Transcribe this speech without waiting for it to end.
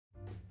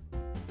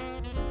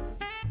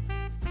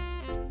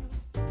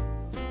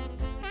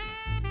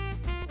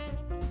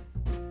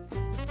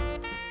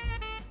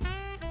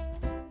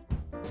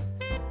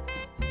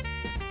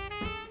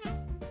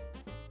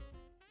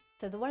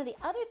So one of the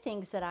other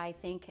things that I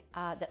think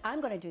that I'm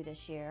going to do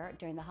this year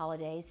during the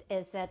holidays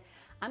is that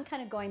I'm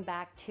kind of going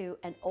back to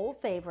an old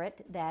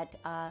favorite that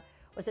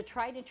was a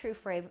tried and true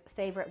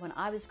favorite when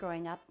I was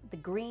growing up, the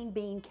green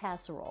bean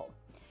casserole.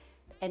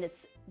 And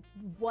it's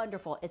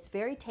wonderful. It's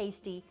very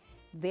tasty,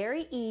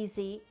 very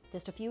easy,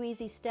 just a few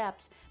easy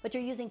steps, but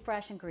you're using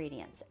fresh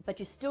ingredients, but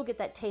you still get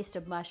that taste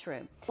of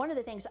mushroom. One of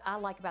the things I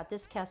like about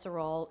this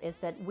casserole is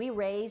that we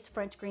raise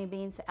French green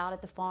beans out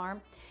at the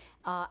farm.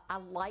 I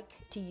like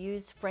to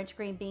use French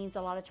green beans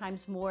a lot of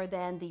times more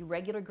than the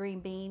regular green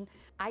bean.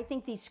 I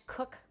think these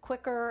cook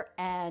quicker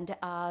and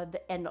a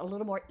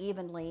little more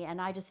evenly,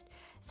 and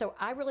so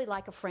I really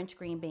like a French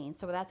green bean,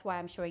 so that's why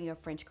I'm showing you a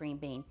French green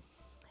bean.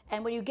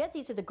 And when you get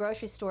these at the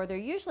grocery store, they're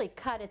usually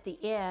cut at the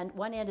end.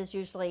 One end is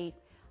usually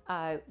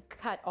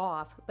cut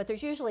off, but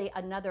there's usually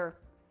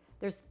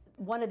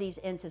one of these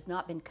ends has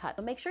not been cut.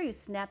 So make sure you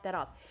snap that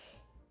off.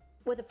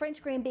 With a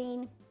French green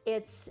bean,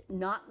 it's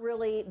not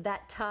really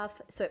that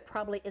tough, so it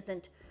probably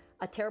isn't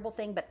a terrible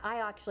thing, but I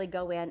actually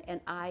go in and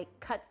I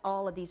cut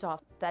all of these off.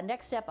 The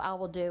next step I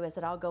will do is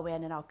that I'll go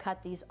in and I'll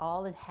cut these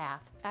all in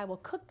half. I will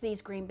cook these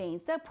green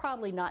beans. They'll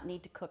probably not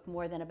need to cook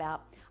more than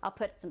I'll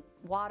put some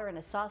water in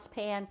a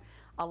saucepan,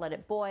 I'll let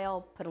it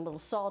boil, put a little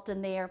salt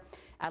in there.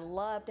 I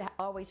love to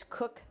always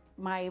cook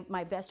my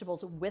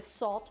vegetables with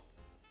salt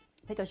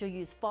because you'll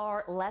use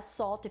far less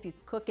salt if you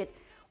cook it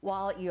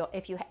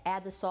if you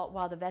add the salt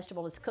while the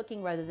vegetable is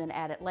cooking rather than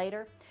add it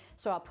later.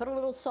 So I'll put a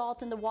little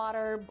salt in the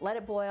water, let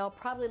it boil,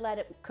 probably let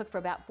it cook for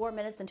about 4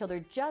 minutes until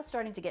they're just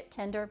starting to get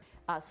tender.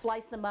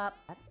 Slice them up.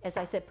 As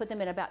I said, put them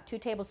in about 2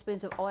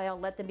 tablespoons of oil,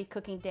 let them be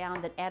cooking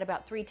down, then add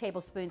about 3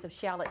 tablespoons of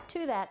shallot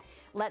to that.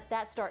 Let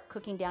that start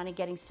cooking down and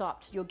getting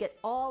soft. So you'll get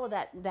all of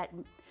that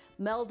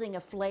melding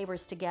of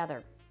flavors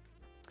together.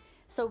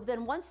 So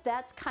then once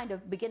that's kind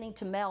of beginning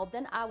to meld,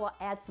 then I will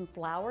add some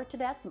flour to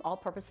that, some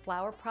all-purpose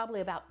flour,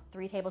 probably about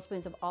 3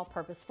 tablespoons of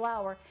all-purpose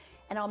flour,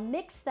 and I'll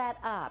mix that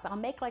up. I'll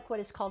make like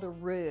what is called a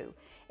roux.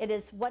 It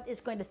is what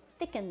is going to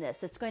thicken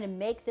this. It's going to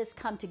make this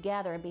come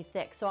together and be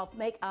thick. So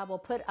I will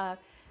put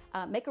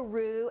make a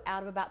roux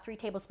out of about 3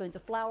 tablespoons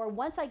of flour.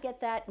 Once I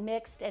get that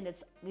mixed and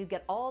you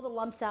get all the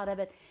lumps out of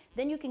it,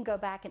 then you can go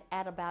back and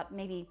add about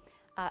maybe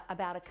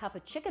about a cup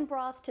of chicken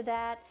broth to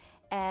that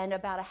and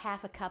about a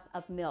half a cup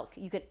of milk.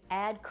 You could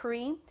add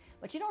cream,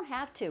 but you don't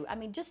have to. I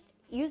mean, just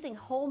using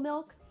whole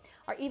milk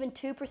or even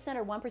 2%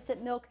 or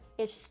 1% milk,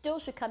 it still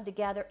should come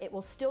together. It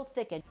will still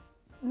thicken.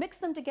 Mix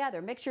them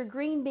together. Mix your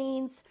green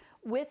beans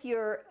with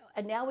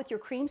now with your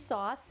cream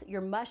sauce,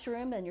 your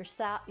mushroom and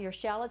your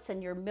shallots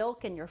and your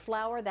milk and your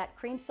flour, that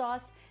cream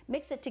sauce,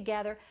 mix it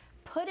together,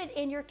 put it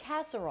in your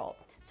casserole.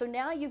 So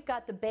now you've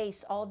got the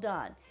base all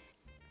done.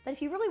 But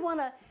if you really want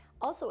to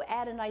also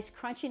add a nice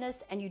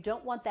crunchiness and you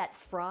don't want that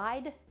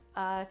fried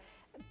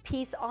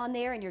piece on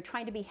there and you're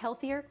trying to be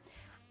healthier,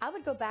 I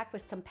would go back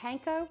with some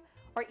panko,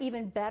 or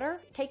even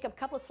better, take a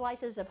couple of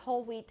slices of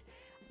whole wheat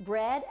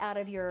bread out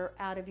of your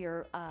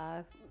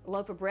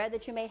loaf of bread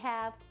that you may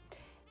have,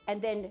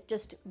 and then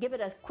just give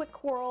it a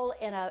quick whirl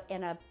in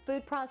a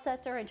food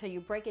processor until you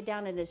break it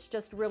down and it's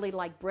just really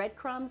like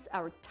breadcrumbs,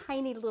 or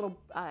tiny little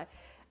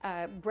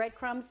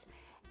breadcrumbs.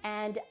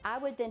 And I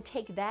would then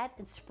take that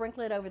and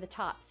sprinkle it over the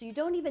top. So you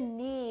don't even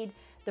need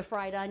the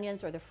fried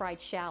onions or the fried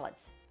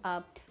shallots.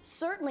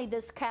 Certainly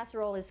this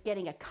casserole is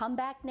getting a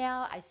comeback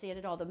now. I see it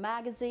in all the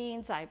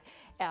magazines.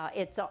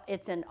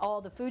 It's in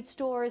all the food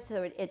stores.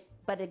 So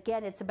but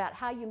again, it's about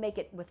how you make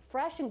it with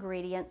fresh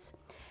ingredients.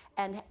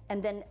 And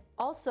then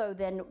also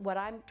what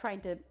I'm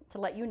trying to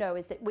let you know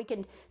is that we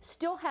can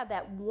still have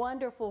that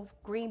wonderful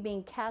green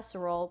bean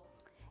casserole,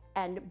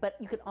 but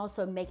you can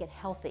also make it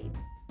healthy.